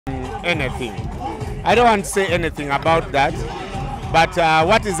anything. I don't want to say anything about that. But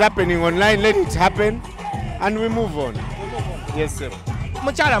what is happening online, let it happen, and we move on. Yes, sir.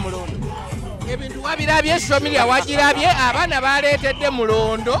 Muchala Mulondo. Ebintu wabirabye social media wagirabye abana baleetedde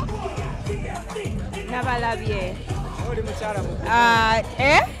Mulondo. Nabalabye. Oli muchala mugumu.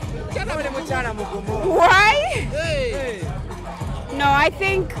 Oli muchala mugumu. Why? Hey. No, I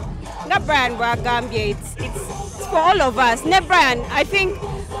think not Brian Gambia. It's for all of us. Ne Brian, I think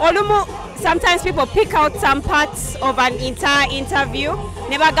sometimes people pick out some parts of an entire interview.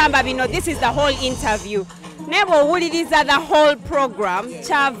 Never Gamba, we know this is the whole interview. Never will it is the whole program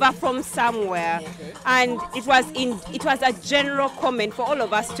chava from somewhere, and it was a general comment for all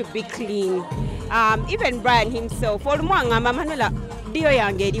of us to be clean. Even Brian himself,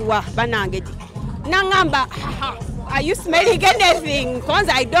 are you smelling anything? Because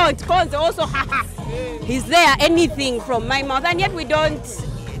I don't. Because also, is there anything from my mouth? And yet we don't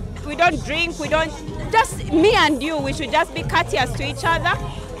drink. We don't. Just me and you. We should just be courteous to each other.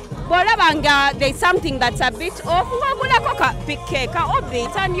 But there's something that's a bit off. Pick cake or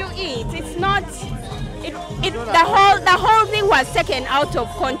bit and you eat. It's not. The whole thing was taken out of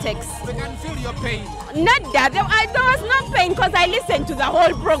context. We can feel your pain. Not that. There was no pain because I listened to the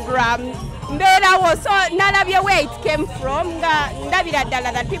whole program. There was none of your where it came from. That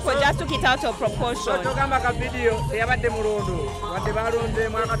people just took it out of proportion.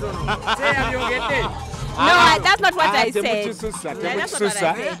 No, that's not what I said.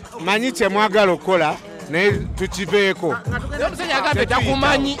 Maniche mwagalo kola ne tuchiveko.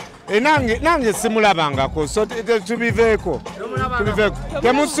 Nange simulabangako so tubiveko.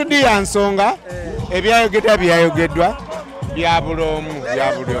 Temusudi yansonga ebyayogedwa byayogedwa bya bulomu.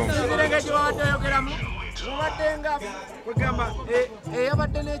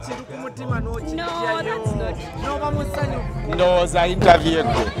 No, that's not. No, was an interview.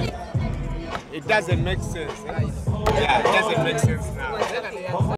 It doesn't make sense. Yeah, it doesn't make sense.